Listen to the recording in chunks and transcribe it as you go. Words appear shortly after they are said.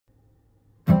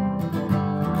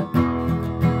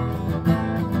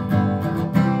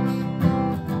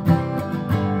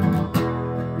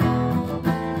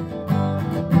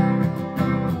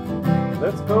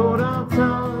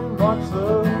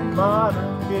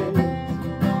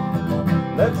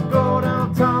kids. Let's go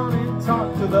downtown and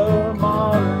talk to the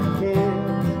modern kids.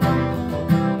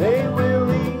 They will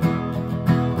eat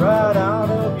right out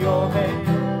of your hand,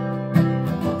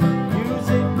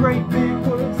 using great big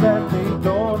words that they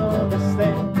don't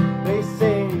understand. They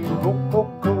say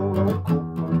rococo, rococo,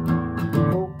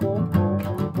 rococo,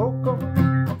 rococo,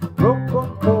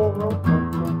 rococo,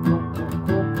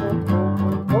 rococo,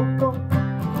 rococo.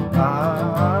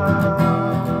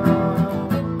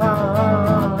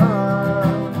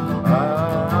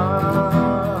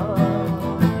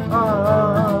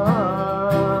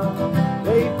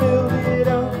 They build it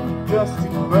up just to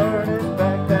burn it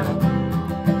back down.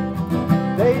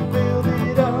 They build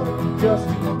it up just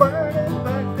to burn it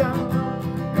back down.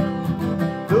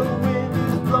 The wind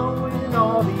is blowing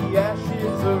all the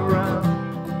ashes around.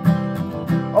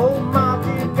 Oh my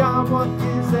dear God, what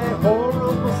is that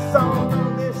horrible song?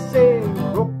 They say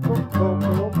rococo,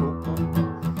 rococo,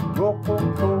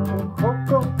 rococo,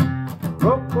 rococo,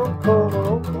 rococo,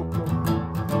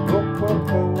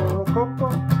 rococo, rococo,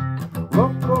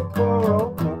 rococo,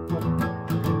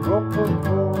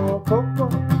 rococo, rococo,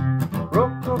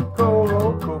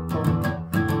 rococo,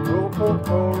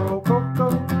 rococo, rococo.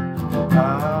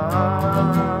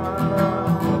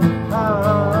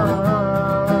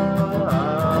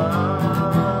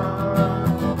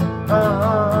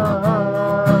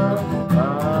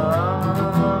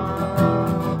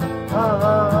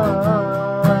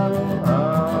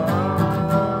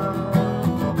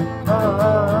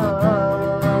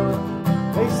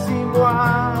 They seem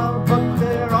wild, but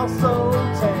they're also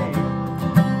tame.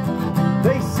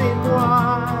 They seem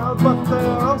wild, but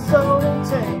they're also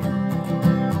tame.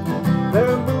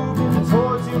 They're moving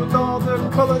towards you with all their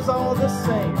colors all the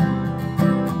same.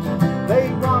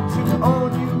 They want to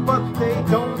own you, but they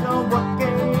don't know what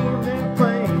game they're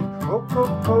playing.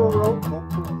 Rococo,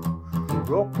 rococo,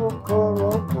 rococo,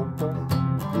 rococo,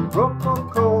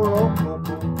 rococo,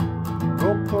 rococo,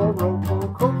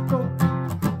 rococo, rococo,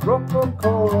 rococo,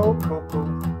 rococo,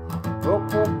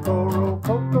 rococo,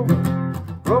 rococo,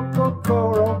 rococo,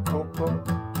 rococo,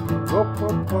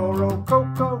 rococo,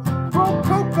 rococo,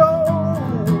 rococo.